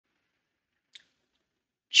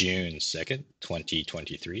June 2nd,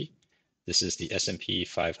 2023. This is the S&P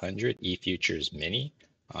 500 E-Futures Mini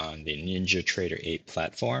on the NinjaTrader 8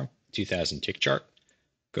 platform, 2000 tick chart.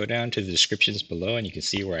 Go down to the descriptions below and you can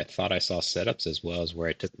see where I thought I saw setups as well as where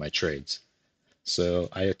I took my trades. So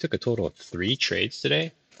I took a total of 3 trades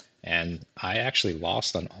today and I actually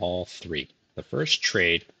lost on all 3. The first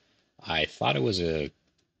trade, I thought it was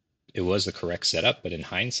the correct setup, but in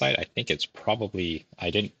hindsight, I think it's probably, I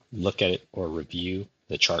didn't look at it or review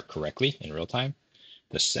the chart correctly in real time.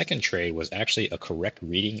 The second trade was actually a correct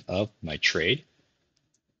reading of my trade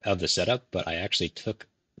of the setup, but I actually took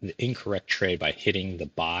the incorrect trade by hitting the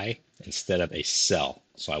buy instead of a sell.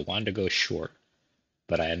 So I wanted to go short,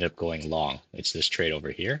 but I ended up going long. It's this trade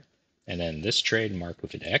over here. And then this trade marked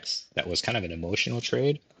with an X, that was kind of an emotional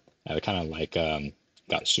trade. I kind of like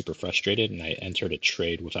got super frustrated and I entered a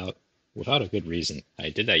trade without a good reason. I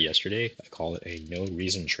did that yesterday. I call it a no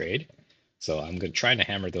reason trade. So I'm trying to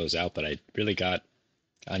hammer those out, but I really got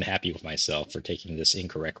unhappy with myself for taking this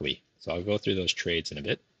incorrectly. So I'll go through those trades in a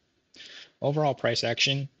bit. Overall price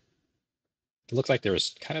action, it looked like there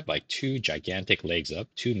was kind of like 2 gigantic legs up,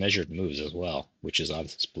 2 measured moves as well, which is on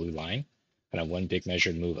this blue line. Kind of one big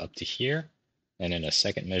measured move up to here, and then a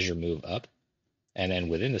second measured move up. And then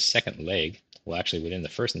within the second leg, well, actually within the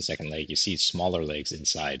first and second leg, you see smaller legs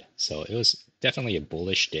inside. So it was definitely a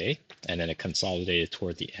bullish day. And then it consolidated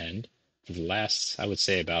toward the end for the last, I would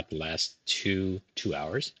say about the last two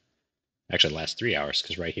hours. Actually, the last 3 hours,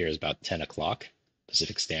 because right here is about 10 o'clock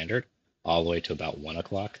Pacific Standard, all the way to about 1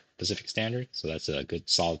 o'clock Pacific Standard. So that's a good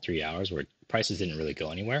solid 3 hours where prices didn't really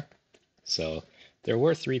go anywhere. So there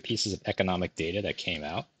were 3 pieces of economic data that came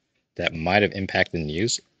out that might have impacted the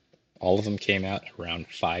news. All of them came out around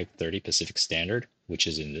 5:30 Pacific Standard, which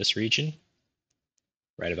is in this region,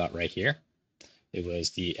 right about right here. It was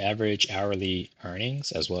the average hourly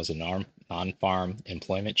earnings as well as the non-farm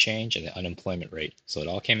employment change and the unemployment rate. So it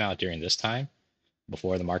all came out during this time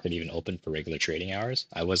before the market even opened for regular trading hours.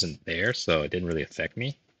 I wasn't there, so it didn't really affect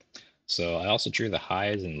me. So I also drew the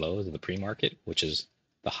highs and lows of the pre-market, which is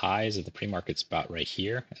the highs of the pre-market's about right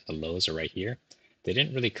here, and the lows are right here. They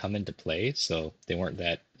didn't really come into play, so they weren't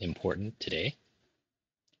that important today.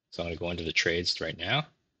 So I'm going to go into the trades right now.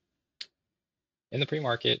 In the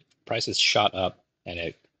pre-market, prices shot up and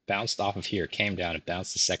it bounced off of here, came down, and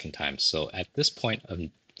bounced the second time. So at this point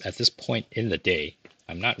in the day,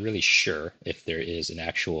 I'm not really sure if there is an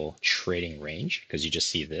actual trading range because you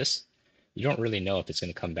just see this. You don't really know if it's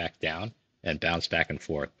going to come back down and bounce back and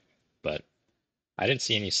forth. But I didn't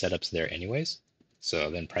see any setups there anyways.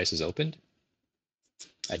 So then prices opened.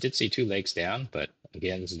 I did see 2 legs down, but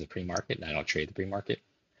again, this is the pre-market and I don't trade the pre-market.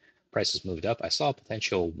 Prices moved up. I saw a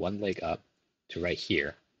potential 1 leg up to right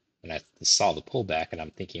here. And I saw the pullback and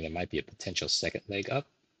I'm thinking there might be a potential second leg up.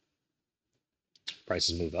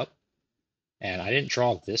 Prices move up. And I didn't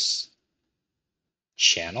draw this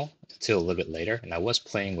channel until a little bit later. And I was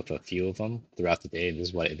playing with a few of them throughout the day. And this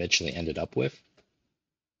is what I eventually ended up with.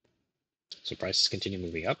 So prices continue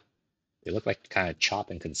moving up. They look like kind of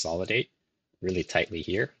chop and consolidate really tightly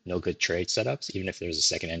here. No good trade setups. Even if there's a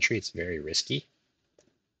second entry, it's very risky.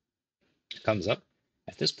 Comes up.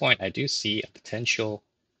 At this point, I do see a potential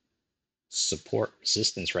support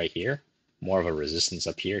resistance right here. More of a resistance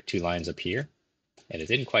up here, 2 lines up here. And it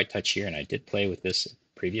didn't quite touch here, and I did play with this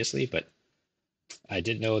previously, but I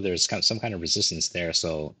did know there's some kind of resistance there.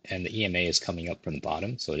 So, and the EMA is coming up from the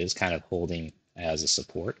bottom, so it is kind of holding as a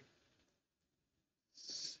support.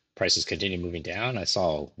 Prices continue moving down. I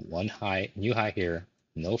saw one high, new high here,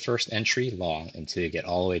 no first entry long until you get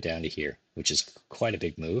all the way down to here, which is quite a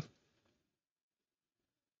big move.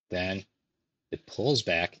 Then it pulls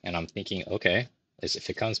back, and I'm thinking, okay, as if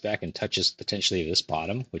it comes back and touches potentially this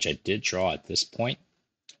bottom, which I did draw at this point,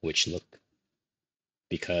 which look,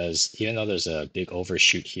 because even though there's a big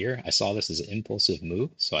overshoot here, I saw this as an impulsive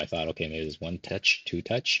move. So I thought, okay, maybe there's 1 touch, 2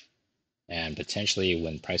 touch, and potentially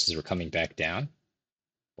when prices were coming back down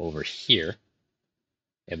over here,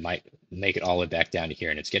 it might make it all the way back down to here,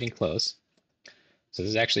 and it's getting close. So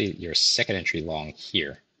this is actually your second entry long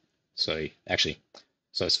here. So actually,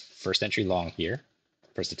 so it's first entry long here,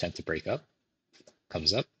 first attempt to break up,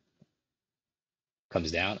 comes up,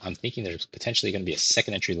 comes down. I'm thinking there's potentially going to be a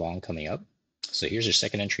second entry long coming up. So here's your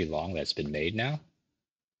second entry long that's been made now.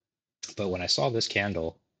 But when I saw this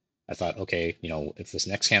candle, I thought, okay, if this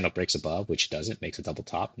next candle breaks above, which it doesn't, makes a double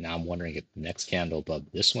top. Now I'm wondering if the next candle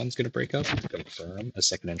above this one's going to break up to confirm a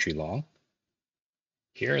second entry long.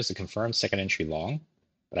 Here is a confirmed second entry long,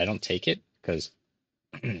 but I don't take it because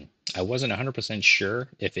I wasn't 100% sure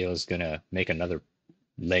if it was going to make another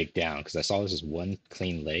leg down because I saw this as 1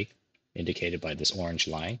 clean leg indicated by this orange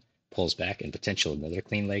line. pulls back, and potential another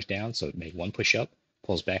clean leg down. So it made one push up,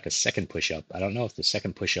 pulls back a second push up. I don't know if the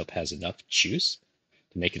second push up has enough juice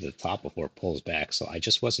to make it to the top before it pulls back. So I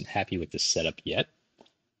just wasn't happy with this setup yet.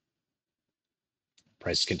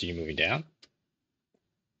 Prices continue moving down.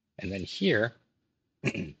 And then here,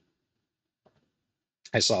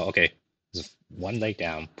 I saw, okay, there's one leg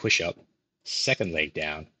down, push up, second leg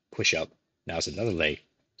down, push up. Now it's another leg.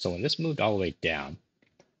 So when this moved all the way down,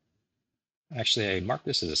 actually I marked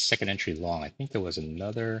this as a second entry long. I think there was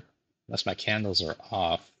another, unless my candles are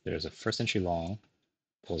off, there's a first entry long,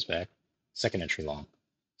 pulls back, second entry long.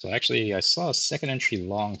 So actually I saw a second entry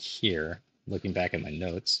long here, looking back at my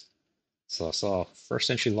notes. So I saw first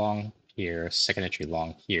entry long here, second entry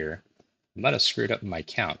long here. I might have screwed up my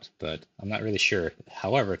count, but I'm not really sure.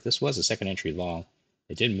 However, if this was a second entry long,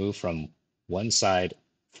 it did move from one side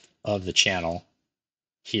of the channel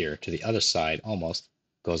here to the other side almost,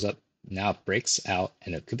 goes up, now breaks out,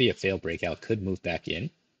 and it could be a failed breakout, could move back in,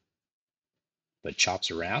 but chops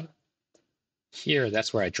around. Here,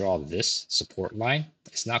 that's where I draw this support line.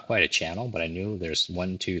 It's not quite a channel, but I knew there's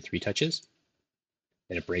 1, 2, 3 touches.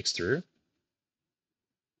 Then it breaks through,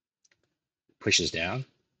 pushes down.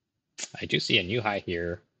 I do see a new high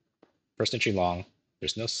here, first entry long.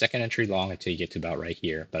 There's no second entry long until you get to about right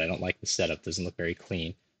here, but I don't like the setup. Doesn't look very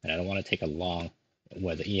clean, and I don't want to take a long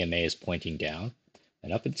where the EMA is pointing down.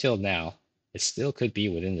 And up until now, it still could be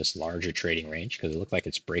within this larger trading range because it looked like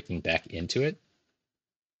it's breaking back into it.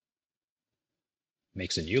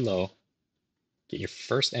 Makes a new low. Get your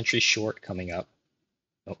first entry short coming up.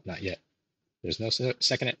 Oh, not yet. There's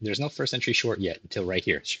no first entry short yet until right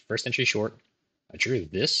here. First entry short. I drew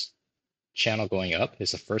this channel going up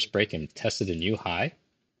is the first break and tested a new high.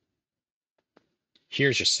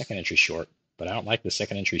 Here's your second entry short, but I don't like the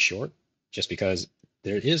second entry short just because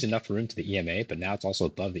there is enough room to the EMA, but now it's also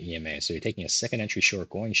above the EMA. So you're taking a second entry short,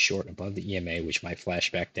 going short above the EMA, which might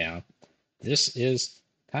flash back down. This is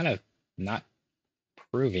kind of not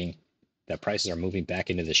proving that prices are moving back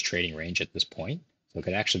into this trading range at this point. So it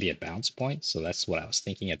could actually be a bounce point. So that's what I was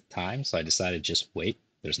thinking at the time. So I decided to just wait.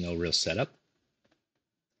 There's no real setup.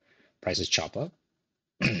 Prices chop up.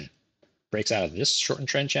 Breaks out of this shortened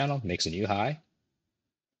trend channel, makes a new high.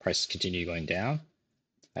 Prices continue going down.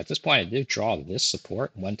 At this point, I did draw this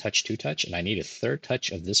support, one touch, two touch, and I need a third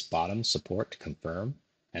touch of this bottom support to confirm.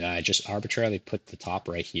 And I just arbitrarily put the top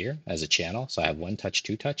right here as a channel. So I have one touch,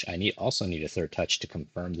 two touch. I also need a third touch to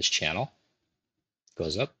confirm this channel.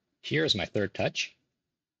 Goes up. Here is my third touch.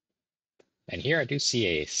 And here I do see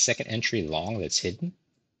a second entry long that's hidden.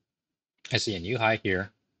 I see a new high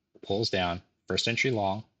here, pulls down, first entry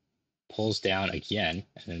long, pulls down again,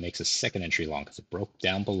 and then makes a second entry long because it broke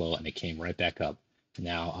down below and it came right back up.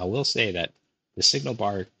 Now, I will say that the signal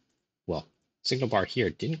bar here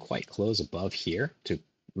didn't quite close above here to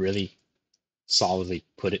really solidly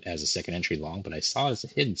put it as a second entry long, but I saw it as a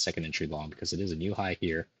hidden second entry long because it is a new high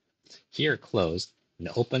here. Here it closed, and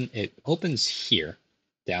it opens here,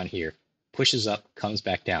 down here, pushes up, comes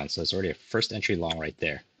back down. So it's already a first entry long right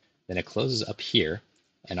there. Then it closes up here,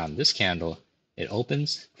 and on this candle, it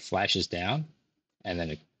opens, flashes down, and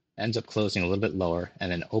then it ends up closing a little bit lower,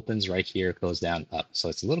 and then opens right here, goes down, up. So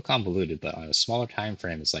it's a little convoluted, but on a smaller time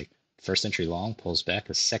frame, it's like first entry long, pulls back,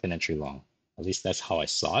 a second entry long. At least that's how I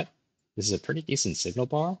saw it. This is a pretty decent signal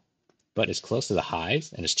bar, but it's close to the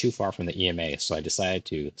highs, and it's too far from the EMA, so I decided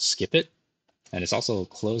to skip it. And it's also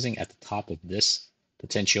closing at the top of this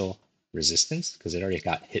potential resistance because it already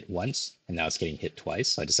got hit once, and now it's getting hit twice,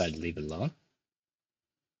 so I decided to leave it alone.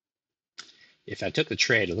 If I took the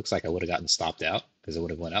trade, it looks like I would have gotten stopped out because it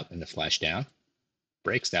would have went up and then flashed down,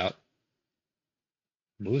 breaks out,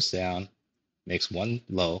 moves down, makes one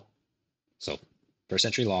low. So first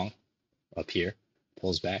entry long up here,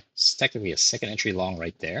 pulls back. It's technically a second entry long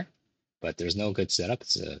right there, but there's no good setup.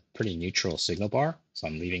 It's a pretty neutral signal bar, so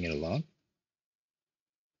I'm leaving it alone.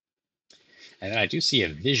 And then I do see a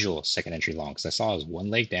visual second entry long because I saw it was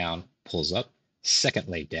one leg down, pulls up, second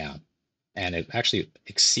leg down, and it actually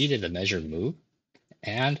exceeded the measured move.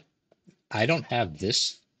 And I don't have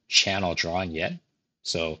this channel drawn yet.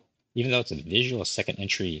 So even though it's a visual second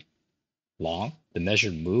entry long, the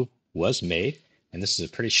measured move was made. And this is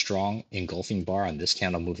a pretty strong engulfing bar on this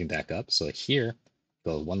candle moving back up. So here,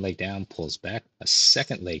 goes one leg down, pulls back, a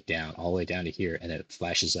second leg down, all the way down to here, and it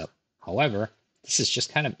flashes up. However, this is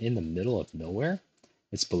just kind of in the middle of nowhere.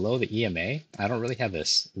 It's below the EMA. I don't really have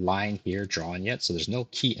this line here drawn yet, so there's no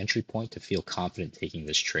key entry point to feel confident taking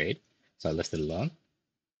this trade. So I left it alone.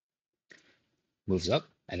 Moves up,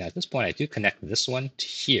 and at this point I do connect this one to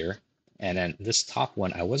here, and then this top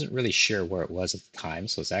one I wasn't really sure where it was at the time,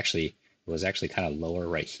 so it was actually kind of lower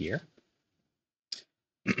right here.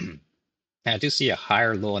 And I do see a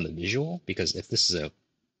higher low on the visual because if this is a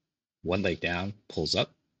one leg down, pulls up,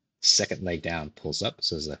 second leg down, pulls up.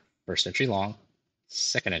 So there's a first entry long,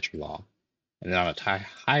 second entry long. And then on a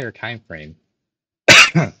higher time frame,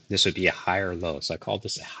 this would be a higher low. So I call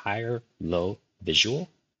this a higher low visual,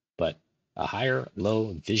 but a higher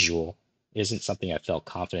low visual isn't something I felt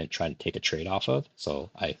confident trying to take a trade off of. So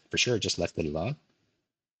I for sure just left it alone.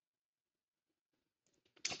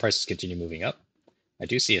 Prices continue moving up. I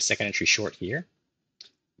do see a second entry short here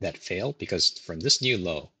that failed because from this new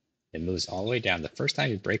low, it moves all the way down. The first time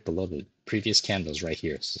you break below the previous candles right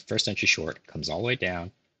here, so the first entry short comes all the way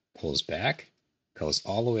down, pulls back, goes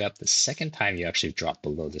all the way up. The second time you actually drop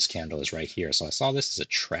below this candle is right here. So I saw this as a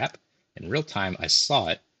trap. In real time, I saw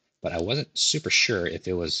it, but I wasn't super sure if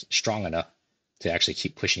it was strong enough to actually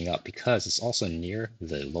keep pushing up because it's also near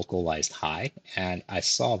the localized high. And I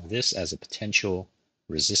saw this as a potential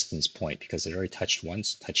resistance point because it already touched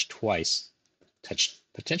once, touched twice, touched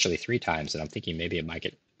potentially 3 times, and I'm thinking maybe it might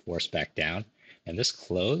get forced back down. And this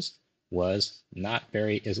close was not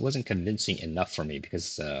very, it wasn't convincing enough for me because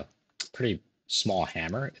it's a pretty small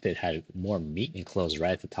hammer. If it had more meat and closed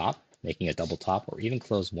right at the top, making a double top, or even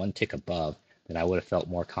closed one tick above, then I would have felt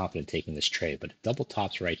more confident taking this trade. But it double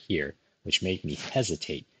tops right here, which made me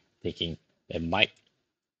hesitate, thinking it might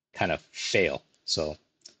kind of fail. So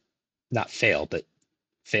not fail, but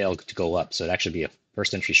fail to go up. So it'd actually be a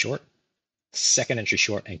first entry short, second entry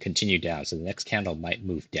short, and continue down. So the next candle might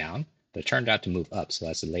move down, but it turned out to move up. So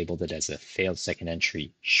that's labeled it as a failed second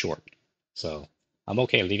entry short. So I'm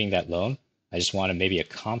okay leaving that alone. I just wanted maybe a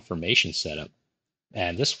confirmation setup.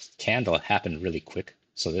 And this candle happened really quick.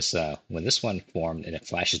 So this when this one formed and it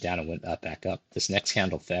flashes down and went up back up, this next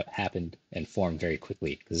candle happened and formed very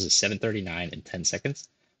quickly. This is 7:39 in 10 seconds.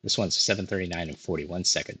 This one's 7:39 in 41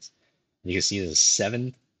 seconds. You can see there's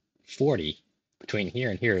 7:40 between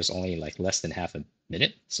here and here is only like less than half a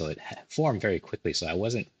minute. So it formed very quickly. So I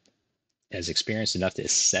wasn't as experienced enough to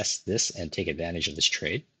assess this and take advantage of this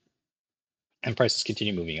trade. And prices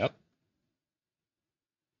continue moving up.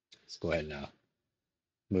 Let's go ahead and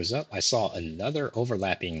moves up. I saw another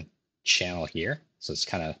overlapping channel here. So it's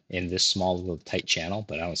kind of in this small little tight channel,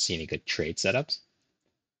 but I don't see any good trade setups.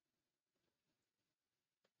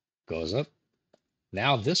 Goes up.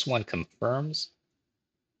 Now this one confirms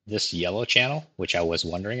this yellow channel, which I was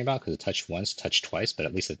wondering about because it touched once, touched twice, but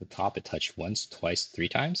at least at the top it touched once, twice, 3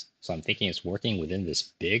 times. So I'm thinking it's working within this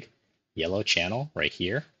big yellow channel right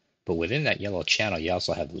here. But within that yellow channel, you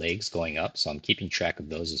also have legs going up. So I'm keeping track of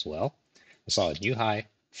those as well. I saw a new high,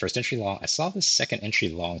 first entry long. I saw this second entry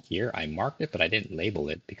long here. I marked it, but I didn't label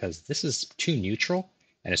it because this is too neutral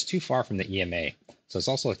and it's too far from the EMA. So it's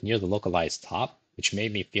also near the localized top, which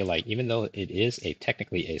made me feel like even though it is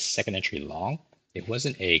technically a second entry long, it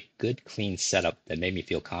wasn't a good clean setup that made me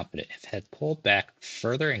feel confident. If it had pulled back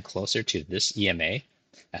further and closer to this EMA,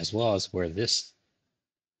 as well as where this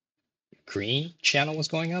green channel was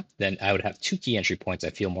going up, then I would have 2 key entry points. I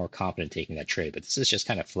feel more confident taking that trade, but this is just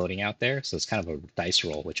kind of floating out there. So it's kind of a dice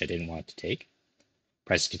roll, which I didn't want to take.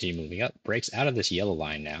 Prices continue moving up, breaks out of this yellow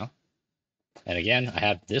line now. And again, I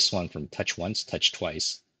have this one from touch once, touch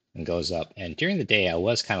twice, and goes up. And during the day, I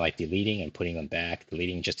was kind of like deleting and putting them back,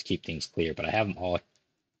 deleting just to keep things clear, but I have them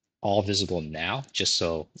all visible now, just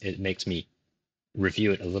so it makes me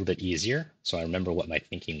review it a little bit easier. So I remember what my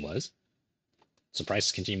thinking was. So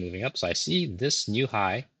prices continue moving up. So I see this new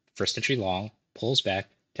high, first entry long, pulls back.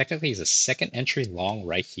 Technically, is a second entry long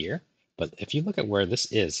right here. But if you look at where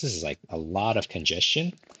this is like a lot of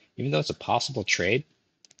congestion, even though it's a possible trade.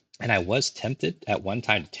 And I was tempted at one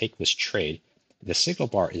time to take this trade. The signal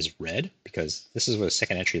bar is red because this is where the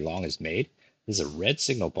second entry long is made. This is a red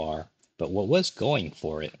signal bar. But what was going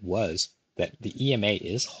for it was that the EMA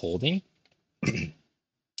is holding.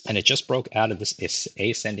 And it just broke out of this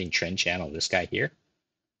ascending trend channel, this guy here,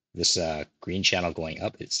 this green channel going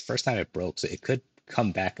up. It's the first time it broke, so it could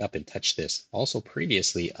come back up and touch this. Also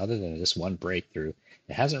previously, other than this one breakthrough,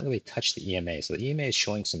 it hasn't really touched the EMA. So the EMA is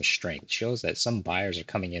showing some strength. It shows that some buyers are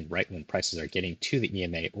coming in right when prices are getting to the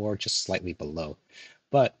EMA or just slightly below.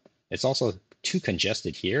 But it's also too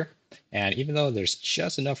congested here. And even though there's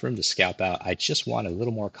just enough room to scalp out, I just want a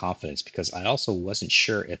little more confidence because I also wasn't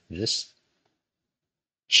sure if this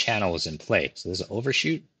channel was in play. So there's an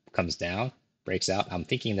overshoot, comes down, breaks out. I'm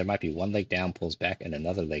thinking there might be one leg down, pulls back, and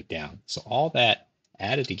another leg down. So all that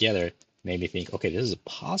added together made me think, okay, this is a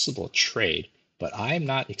possible trade, but I'm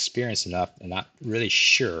not experienced enough and not really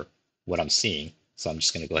sure what I'm seeing. So I'm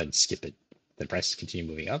just going to go ahead and skip it. The prices continue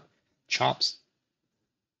moving up. Chops,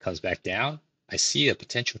 comes back down. I see a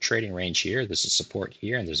potential trading range here. There's a support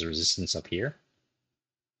here, and there's a resistance up here.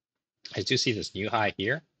 I do see this new high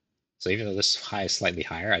here. So even though this high is slightly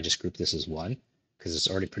higher, I just grouped this as one because it's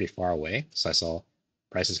already pretty far away. So I saw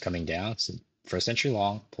prices coming down. So first entry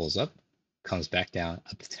long pulls up, comes back down,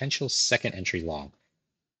 a potential second entry long.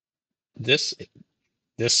 This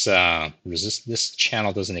this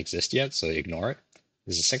channel doesn't exist yet, so ignore it.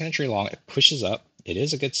 This is a second entry long. It pushes up. It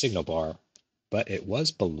is a good signal bar, but it was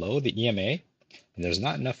below the EMA, and there's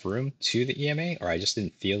not enough room to the EMA, or I just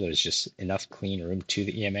didn't feel there's just enough clean room to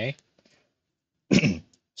the EMA.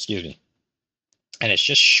 Excuse me. And it's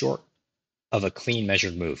just short of a clean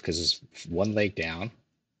measured move because it's one leg down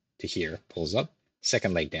to here, pulls up,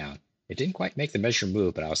 second leg down. It didn't quite make the measured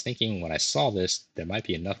move, but I was thinking when I saw this, there might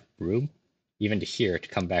be enough room even to here to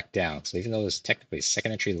come back down. So even though this is technically a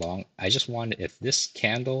second entry long, I just wanted, if this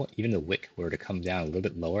candle, even the wick were to come down a little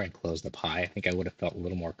bit lower and close up high, I think I would have felt a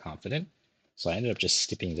little more confident. So I ended up just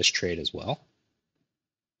skipping this trade as well.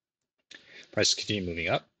 Prices continue moving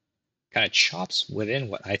up. Kind of chops within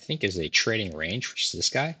what I think is a trading range, which is this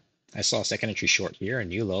guy. I saw a second entry short here, a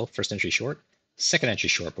new low, first entry short, second entry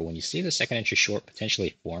short. But when you see the second entry short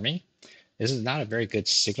potentially forming, this is not a very good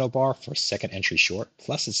signal bar for second entry short.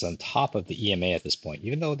 Plus, it's on top of the EMA at this point.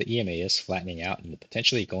 Even though the EMA is flattening out and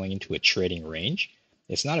potentially going into a trading range,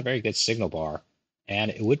 it's not a very good signal bar.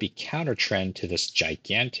 And it would be counter trend to this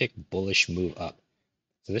gigantic bullish move up.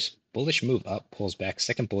 So this bullish move up pulls back,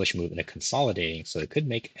 second bullish move, and a consolidating. So it could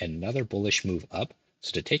make another bullish move up.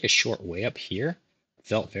 So to take a short way up here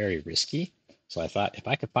felt very risky. So I thought if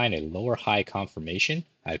I could find a lower high confirmation,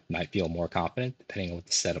 I might feel more confident depending on what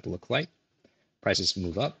the setup looked like. Prices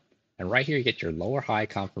move up. And right here, you get your lower high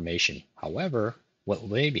confirmation. However, what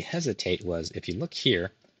made me hesitate was if you look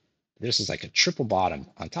here, this is like a triple bottom.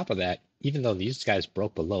 On top of that, even though these guys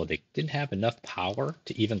broke below, they didn't have enough power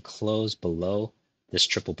to even close below this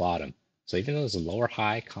triple bottom. So even though there's a lower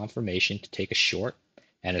high confirmation to take a short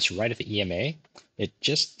and it's right at the EMA, it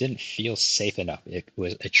just didn't feel safe enough. It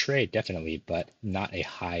was a trade definitely, but not a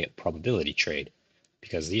high probability trade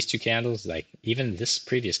because these two candles, like even this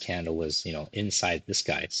previous candle was, inside this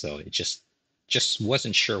guy. So it just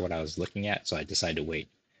wasn't sure what I was looking at. So I decided to wait.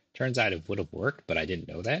 Turns out it would have worked, but I didn't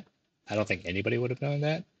know that. I don't think anybody would have known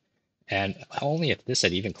that. And only if this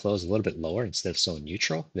had even closed a little bit lower instead of so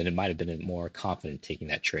neutral, then it might have been more confident taking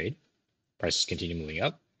that trade. Prices continue moving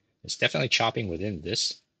up. It's definitely chopping within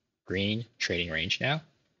this green trading range now.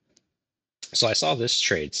 So I saw this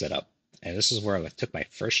trade set up, and this is where I took my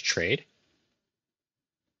first trade.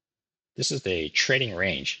 This is the trading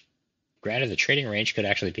range. Granted, the trading range could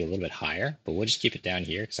actually be a little bit higher, but we'll just keep it down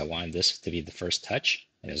here because I wanted this to be the first touch,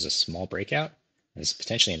 and it was a small breakout. There's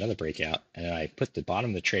potentially another breakout. And then I put the bottom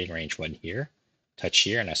of the trading range one here, touch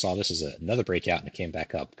here, and I saw this as another breakout and it came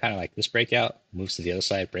back up. Kind of like this breakout, moves to the other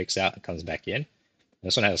side, breaks out, and comes back in.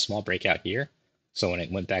 This one had a small breakout here. So when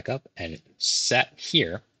it went back up and it sat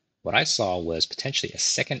here, what I saw was potentially a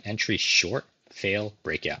second entry short fail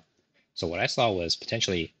breakout. So what I saw was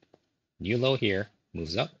potentially new low here,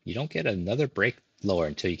 moves up. You don't get another break lower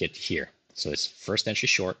until you get to here. So it's first entry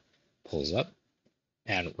short, pulls up.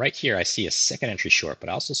 And right here, I see a second entry short, but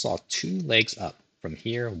I also saw two legs up. From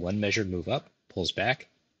here, one measured move up, pulls back,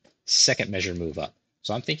 second measured move up.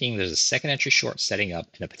 So I'm thinking there's a second entry short setting up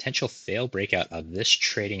and a potential fail breakout of this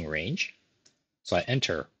trading range. So I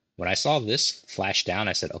enter. When I saw this flash down,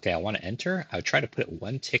 I said, okay, I want to enter. I would try to put it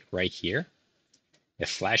one tick right here. It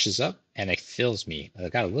flashes up and it fills me. I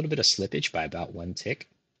got a little bit of slippage by about one tick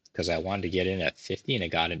because I wanted to get in at 50 and it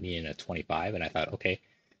got me in at 25. And I thought, okay,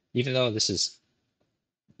 even though this is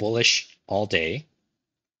bullish all day,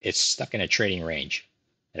 it's stuck in a trading range.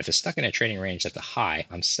 And if it's stuck in a trading range at the high,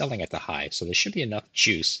 I'm selling at the high. So there should be enough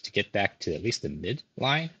juice to get back to at least the mid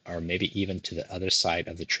line or maybe even to the other side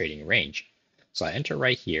of the trading range. So I enter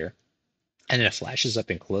right here and then it flashes up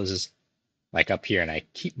and closes like up here and I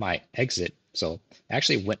keep my exit. So it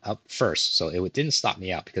actually went up first. So it didn't stop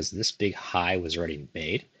me out because this big high was already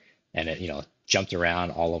made and it, jumped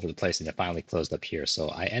around all over the place and it finally closed up here. So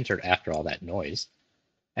I entered after all that noise.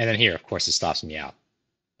 And then here, of course, it stops me out.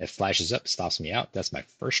 It flashes up, stops me out. That's my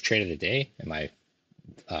first trade of the day, and I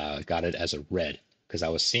got it as a red because I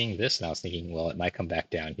was seeing this and I was thinking, well, it might come back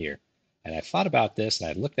down here. And I thought about this and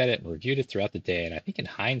I looked at it and reviewed it throughout the day. And I think in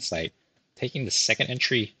hindsight, taking the second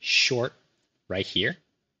entry short right here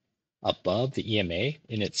above the EMA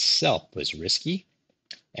in itself was risky.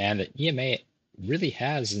 And the EMA really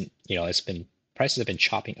hasn't, it's been, prices have been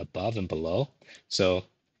chopping above and below. So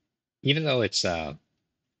even though it's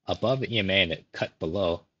above the EMA and it cut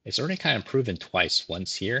below, it's already kind of proven twice,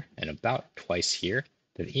 once here and about twice here,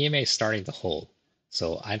 that the EMA is starting to hold.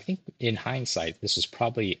 So I think in hindsight, this was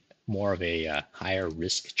probably more of a higher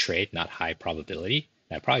risk trade, not high probability.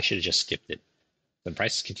 And I probably should have just skipped it. The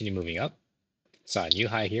prices continue moving up. Saw a new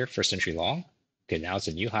high here, first entry long. Okay, now it's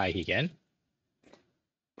a new high again.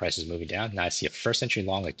 Price is moving down. Now I see a first entry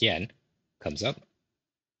long again. Comes up.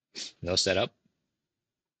 No setup.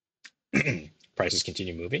 Prices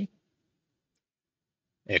continue moving.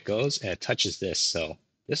 It goes and it touches this. So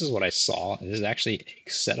this is what I saw. And this is actually a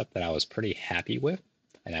setup that I was pretty happy with.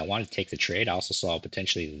 And I wanted to take the trade. I also saw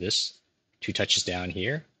potentially this 2 touches down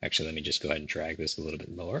here. Actually, let me just go ahead and drag this a little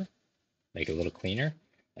bit lower. Make it a little cleaner.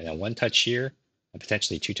 And then 1 touch here. And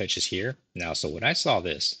potentially 2 touches here. Now, so when I saw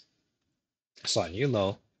this, I saw a new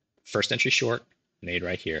low. First entry short made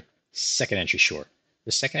right here. Second entry short.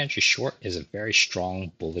 The second entry short is a very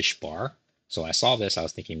strong bullish bar. So when I saw this, I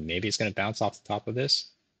was thinking maybe it's going to bounce off the top of this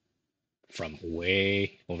from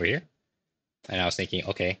way over here. And I was thinking,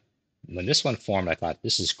 okay, when this one formed, I thought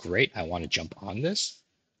this is great. I want to jump on this.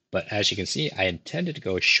 But as you can see, I intended to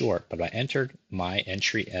go short, but I entered my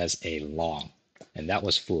entry as a long. And that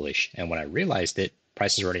was foolish. And when I realized it,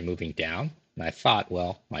 price is already moving down. And I thought,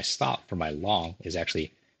 well, my stop for my long is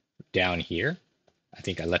actually down here. I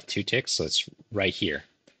think I left 2 ticks, so it's right here.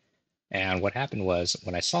 And what happened was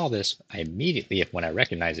when I saw this, I immediately, when I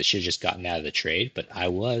recognized it, should have just gotten out of the trade, but I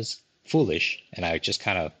was foolish and I just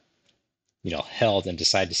kind of, held and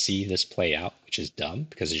decided to see this play out, which is dumb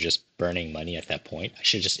because they're just burning money at that point. I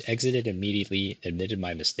should have just exited immediately, admitted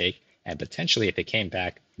my mistake, and potentially if it came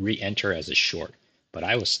back, re-enter as a short. But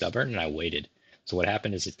I was stubborn and I waited. So what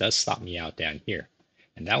happened is it does stop me out down here.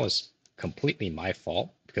 And that was completely my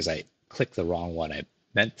fault because I clicked the wrong one. I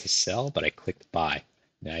meant to sell, but I clicked buy.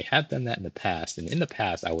 Now I have done that in the past, and in the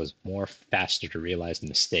past I was more faster to realize the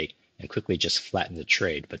mistake and quickly just flatten the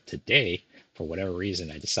trade. But today, for whatever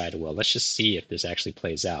reason, I decided, well, let's just see if this actually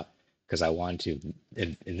plays out because I wanted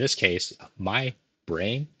to, in this case, my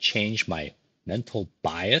brain changed my mental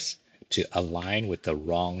bias to align with the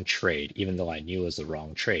wrong trade, even though I knew it was the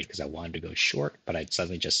wrong trade because I wanted to go short, but I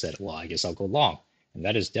suddenly just said, well, I guess I'll go long. And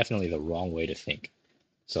that is definitely the wrong way to think.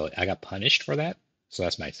 So I got punished for that. So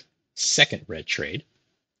that's my second red trade.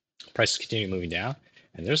 Prices continue moving down.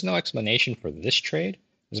 And there's no explanation for this trade.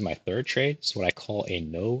 This is my third trade. It's what I call a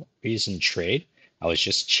no reason trade. I was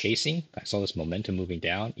just chasing. I saw this momentum moving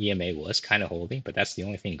down. EMA was kind of holding, but that's the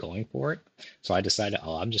only thing going for it. So I decided,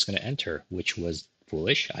 oh, I'm just going to enter, which was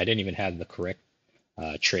foolish. I didn't even have the correct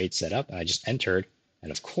trade set up. I just entered.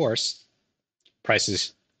 And of course,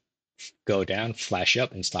 prices go down, flash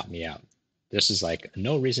up, and stop me out. This is like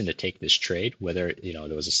no reason to take this trade, whether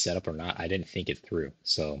there was a setup or not. I didn't think it through.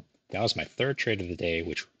 So that was my third trade of the day,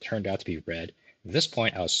 which turned out to be red. At this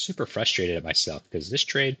point, I was super frustrated at myself because this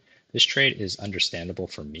trade is understandable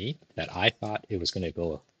for me that I thought it was going to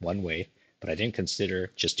go one way, but I didn't consider,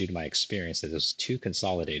 just due to my experience, that it was too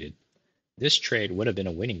consolidated. This trade would have been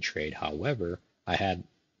a winning trade. However, I had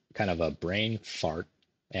kind of a brain fart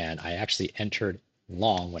and I actually entered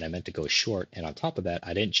long when I meant to go short. And on top of that,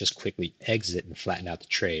 I didn't just quickly exit and flatten out the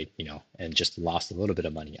trade, and just lost a little bit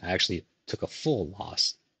of money. I actually took a full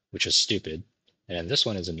loss, which was stupid. And then this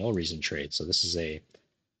one is a no reason trade. So this is a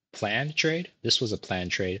planned trade. This was a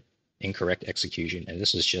planned trade, incorrect execution. And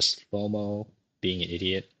this was just FOMO, being an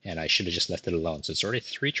idiot. And I should have just left it alone. So it's already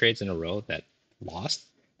 3 trades in a row that lost.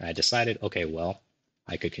 And I decided, okay, well,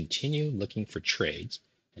 I could continue looking for trades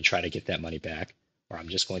and try to get that money back, or I'm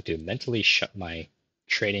just going to mentally shut my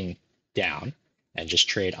trading down and just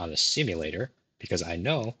trade on the simulator because I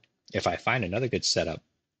know if I find another good setup,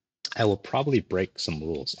 I will probably break some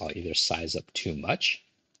rules. I'll either size up too much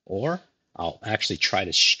or I'll actually try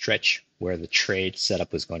to stretch where the trade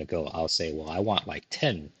setup is going to go. I'll say, well, I want like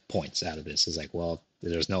 10 points out of this. It's like, well,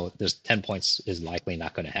 there's 10 points is likely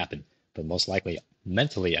not going to happen, but most likely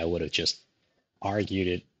mentally I would have just argued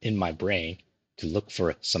it in my brain to look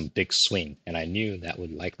for some big swing. And I knew that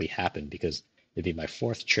would likely happen because it'd be my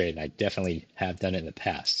 4th trade. And I definitely have done it in the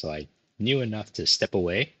past. So I knew enough to step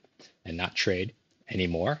away and not trade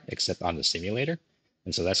anymore, except on the simulator.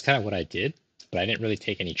 And so that's kind of what I did, but I didn't really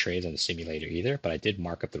take any trades on the simulator either, but I did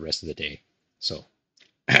mark up the rest of the day. So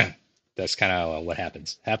that's kind of what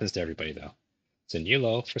happens. Happens to everybody though. It's a new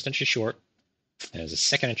low, first entry short, and there's a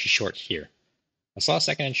second entry short here. I saw a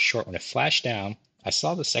second entry short when it flashed down. I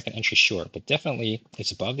saw the second entry short, but definitely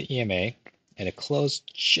it's above the EMA and it closed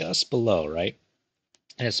just below, right?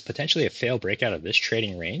 And it's potentially a failed breakout of this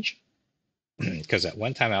trading range because at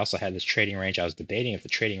one time I also had this trading range. I was debating if the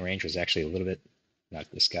trading range was actually a little bit,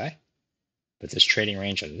 not this guy, but this trading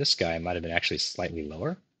range on this guy might have been actually slightly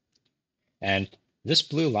lower. And this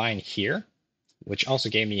blue line here, which also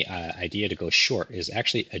gave me an idea to go short, is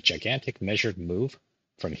actually a gigantic measured move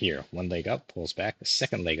from here. One leg up, pulls back, the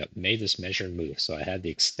second leg up made this measured move. So I had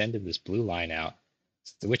extended this blue line out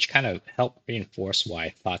which kind of helped reinforce why I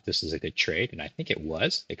thought this is a good trade. And I think it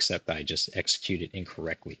was, except I just executed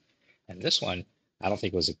incorrectly. And this one, I don't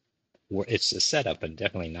think it's a setup, but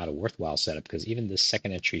definitely not a worthwhile setup, because even this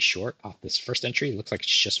second entry short off this first entry looks like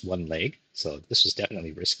it's just one leg. So this was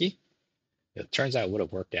definitely risky. It turns out it would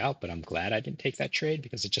have worked out, but I'm glad I didn't take that trade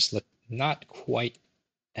because it just looked not quite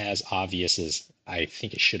as obvious as I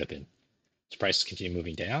think it should have been. So prices continue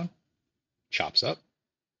moving down, chops up,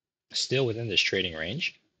 still within this trading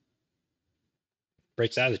range.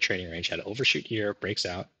 Breaks out of the trading range, had an overshoot here, breaks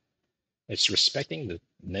out. It's respecting the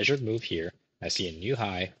measured move here. I see a new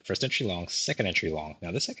high, first entry long, second entry long.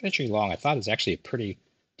 Now, the second entry long I thought is actually a pretty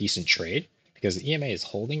decent trade because the EMA is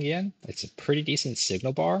holding again. It's a pretty decent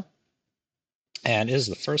signal bar. And it is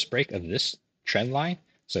the first break of this trend line.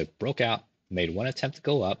 So it broke out, made one attempt to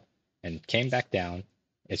go up, and came back down.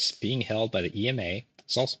 It's being held by the EMA.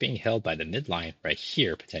 It's also being held by the midline right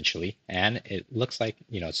here, potentially. And it looks like,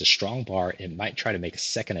 it's a strong bar. It might try to make a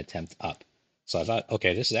second attempt up. So I thought,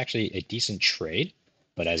 okay, this is actually a decent trade.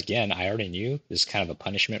 But as again, I already knew this is kind of a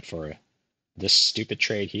punishment for this stupid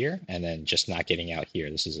trade here and then just not getting out here.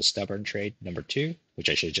 This is a stubborn trade number 2, which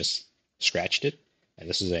I should have just scratched it. And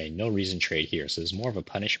this is a no reason trade here. So it's more of a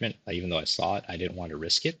punishment. Even though I saw it, I didn't want to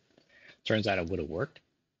risk it. Turns out it would have worked.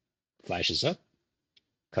 Flashes up,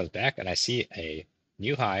 comes back, and I see a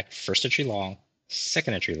new high, first entry long,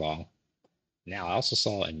 second entry long. Now I also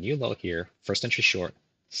saw a new low here, first entry short,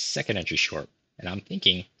 second entry short. And I'm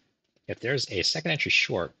thinking if there's a second entry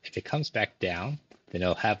short, if it comes back down, then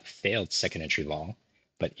it'll have failed second entry long.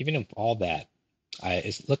 But even with all that,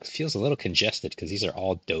 it feels a little congested because these are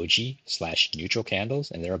all doji / neutral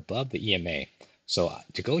candles and they're above the EMA. So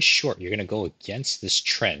to go short, you're going to go against this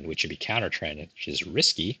trend, which would be counter trend, which is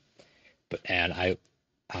risky. And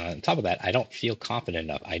on top of that, I don't feel confident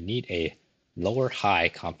enough. I need a lower high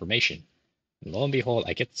confirmation. And lo and behold,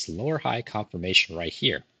 I get this lower high confirmation right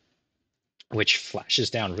here, which flashes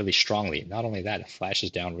down really strongly. Not only that, it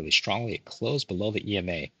flashes down really strongly. It closed below the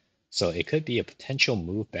EMA. So it could be a potential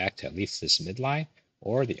move back to at least this midline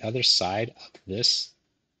or the other side of this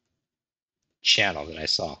channel that I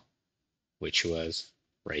saw, which was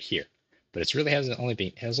right here. But it really has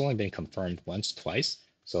only been confirmed once, twice.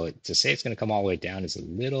 So to say it's going to come all the way down is a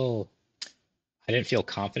little, I didn't feel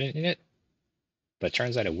confident in it, but it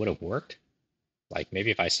turns out it would have worked. Like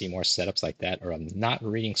maybe if I see more setups like that, or I'm not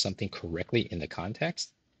reading something correctly in the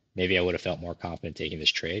context, maybe I would have felt more confident taking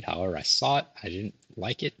this trade. However, I saw it, I didn't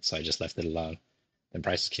like it, so I just left it alone. Then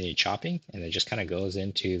prices continue chopping, and it just kind of goes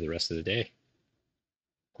into the rest of the day.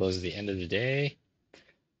 Closes the end of the day.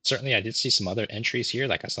 Certainly, I did see some other entries here,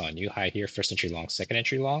 like I saw a new high here, first entry long, second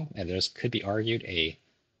entry long, and there's could be argued a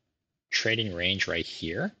trading range right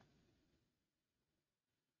here.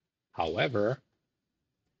 However,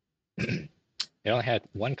 it only had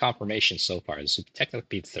one confirmation so far. This would technically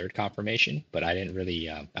be the third confirmation, but I didn't really,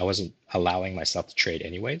 I wasn't allowing myself to trade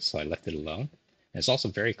anyway, so I left it alone. And it's also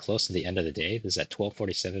very close to the end of the day. This is at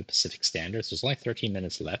 12:47 Pacific Standard. So there's only 13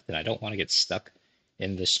 minutes left, and I don't want to get stuck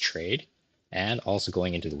in this trade and also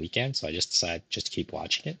going into the weekend. So I just decided just to keep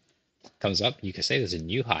watching it. Comes up, you can say there's a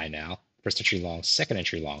new high now. First entry long, second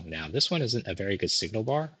entry long. Now, this one isn't a very good signal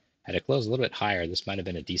bar. Had it closed a little bit higher, this might have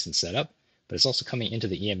been a decent setup, but it's also coming into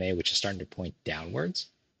the EMA, which is starting to point downwards.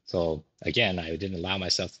 So again, I didn't allow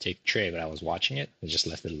myself to take the trade, but I was watching it and just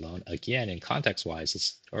left it alone. Again, in context-wise,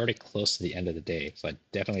 it's already close to the end of the day, so I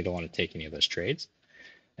definitely don't want to take any of those trades.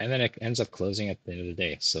 And then it ends up closing at the end of the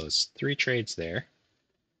day. So it's 3 trades there,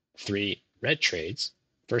 3 red trades.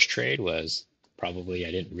 First trade was probably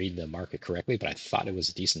I didn't read the market correctly, but I thought it was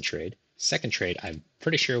a decent trade. Second trade, I'm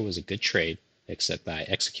pretty sure it was a good trade, except I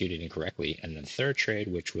executed incorrectly. And then third trade,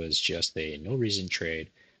 which was just a no reason trade,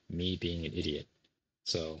 me being an idiot.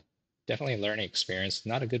 So definitely a learning experience.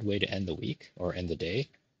 Not a good way to end the week or end the day,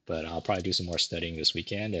 but I'll probably do some more studying this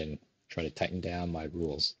weekend and try to tighten down my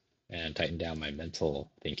rules and tighten down my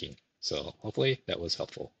mental thinking. So hopefully that was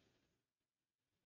helpful.